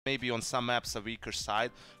maybe on some maps a weaker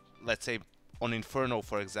side. Let's say on Inferno,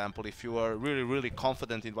 for example, if you are really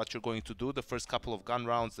confident in what you're going to do, the first couple of gun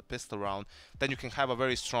rounds, the pistol round, then you can have a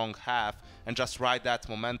very strong half and just ride that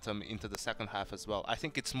momentum into the second half as well. I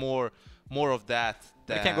think it's more of that.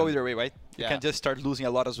 You can go either way, right? You Yeah. can just start losing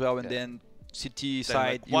a lot as well, and then CT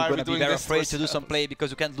side, you're going to be very afraid to do some play because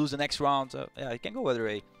you can't lose the next round. Yeah, you can go either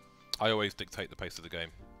way. I always dictate the pace of the game.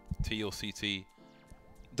 T or CT,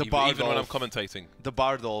 The even when I'm commentating. The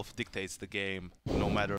Bardolph dictates the game, no matter